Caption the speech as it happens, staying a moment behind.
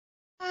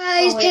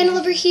guys, Panda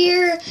over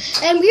here,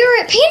 and we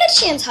are at Panda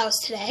Chan's house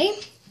today.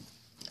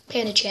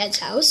 Panda Chan's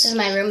house. This is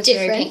my room. It's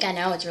very pink. I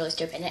know it's really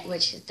stupid,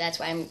 that's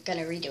why I'm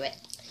gonna redo it.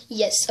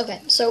 Yes.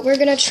 Okay. So we're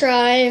gonna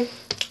try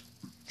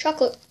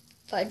chocolate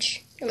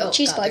fudge.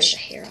 Cheese fudge. There's a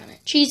hair on it.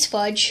 Cheese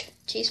fudge.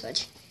 Cheese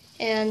fudge.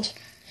 And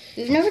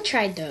we've never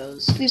tried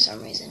those for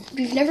some reason.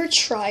 We've never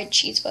tried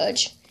cheese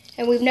fudge,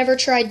 and we've never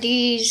tried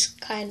these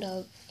kind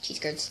of cheese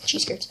curds.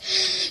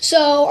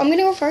 So I'm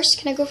gonna go first.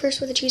 Can I go first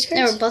with the cheese curds?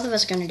 No, both of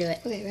us are gonna do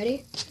it. Okay,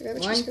 ready? Grab a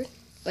cheese curd.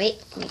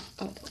 Wait.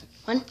 Oh,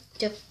 1,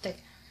 2, 3.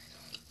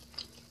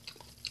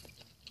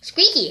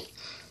 Squeaky.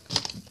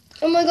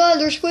 Oh my God,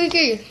 they're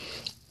squeaky.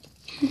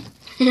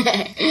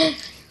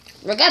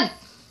 We're good.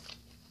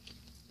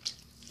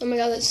 Oh my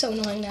God, that's so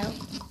annoying now.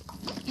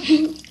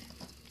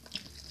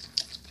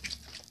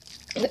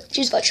 Okay,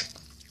 cheese fudge.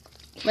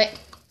 Wait.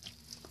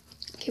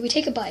 Okay, we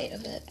take a bite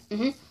of it.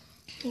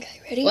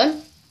 Okay, ready?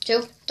 1,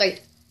 2, 3.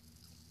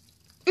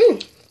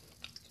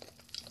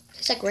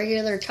 It's like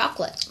regular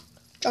chocolate.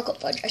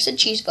 Chocolate fudge. I said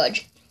cheese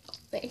fudge.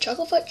 Wait,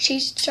 chocolate fudge?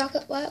 Cheese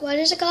chocolate? What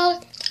is it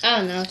called? I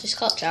don't know. Just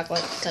call it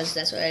chocolate because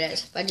that's what it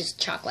is. Fudge is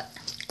chocolate.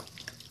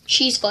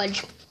 Cheese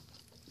fudge.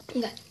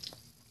 Okay.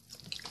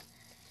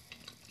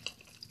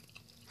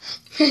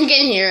 I can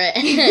hear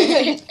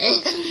it.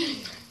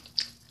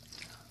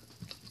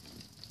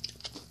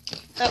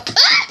 Oh.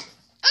 Ah!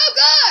 Oh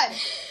God!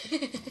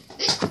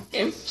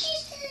 Cheese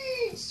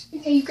curds!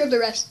 Okay, you grab the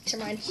rest. These are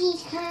mine.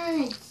 Cheese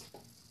curds.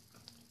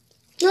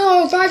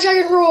 No,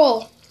 5-second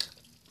rule.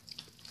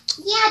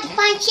 Yeah, the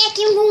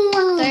 5-second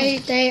rule.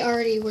 They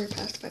already were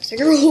past the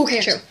 5-second rule.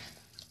 Okay, true.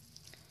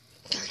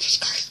 Cheese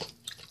curds.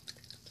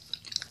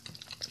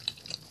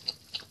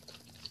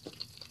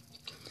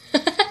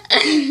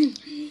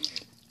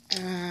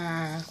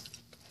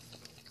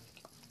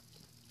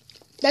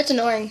 That's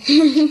annoying.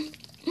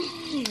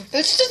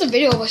 It's just a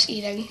video of us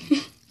eating.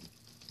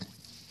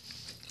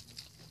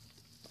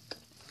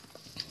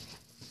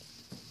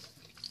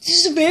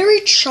 This is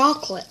very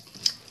chocolate.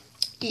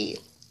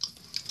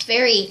 It's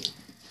very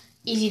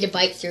easy to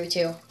bite through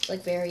too. It's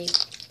like very.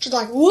 Just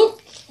like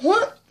whoop,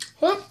 whoop,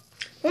 whoop,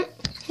 whoop,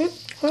 whoop,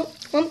 whoop,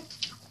 whoop.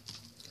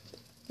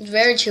 It's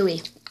very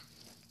chewy.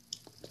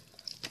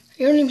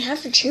 You don't even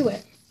have to chew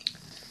it.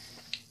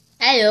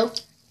 I do.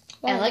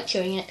 Wow. I like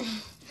chewing it.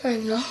 I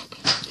know.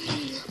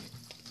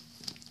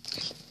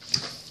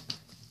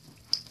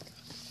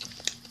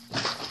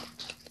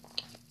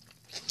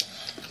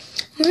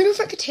 I wonder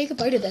if I could take a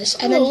bite of this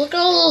and then look at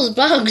all those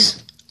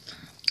bugs.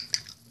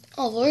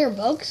 Oh, those are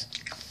bugs.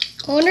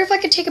 I wonder if I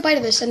could take a bite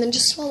of this and then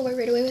just swallow it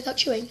right away without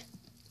chewing.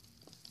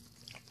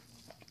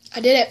 I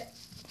did it.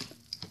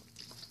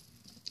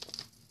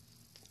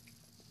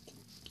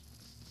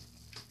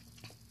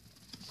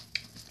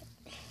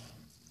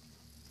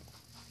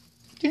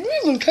 Did you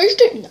even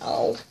taste it?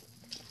 No.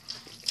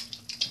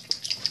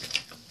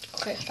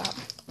 Okay, stop.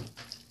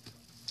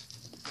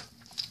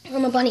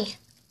 I'm a bunny.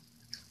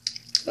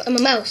 I'm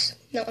a mouse.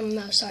 No, I'm a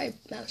mouse. Sorry,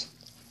 mouse.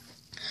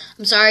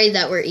 I'm sorry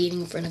that we're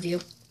eating in front of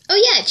you. Oh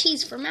yeah,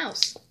 cheese for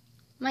mouse.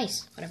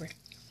 Mice, whatever.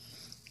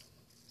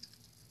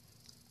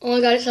 Oh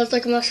my God, it sounds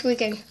like a mouse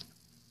squeaking.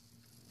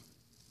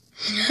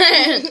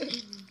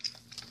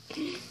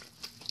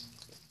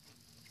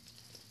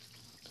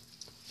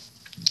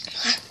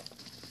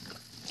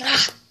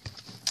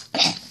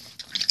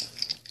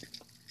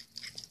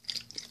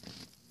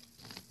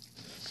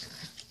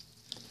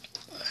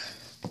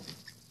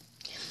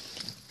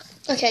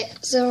 Okay,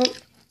 so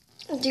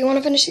do you want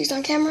to finish these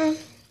on camera?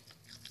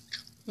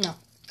 No.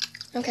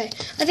 Okay,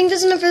 I think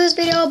that's enough for this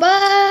video.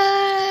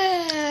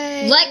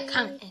 Bye! Like,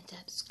 comment, and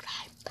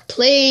subscribe.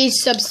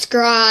 Please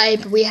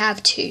subscribe. We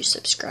have 2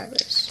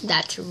 subscribers.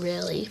 That's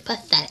really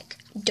pathetic.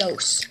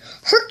 Dose.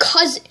 Her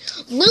cousin,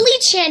 Lily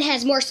Chan,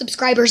 has more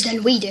subscribers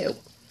than we do.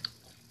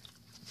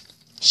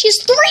 She has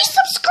 3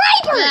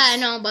 subscribers! Yeah, I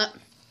know, but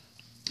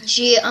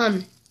she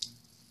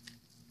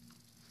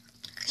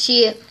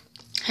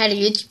had a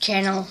YouTube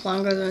channel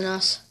longer than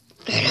us.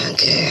 I don't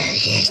care.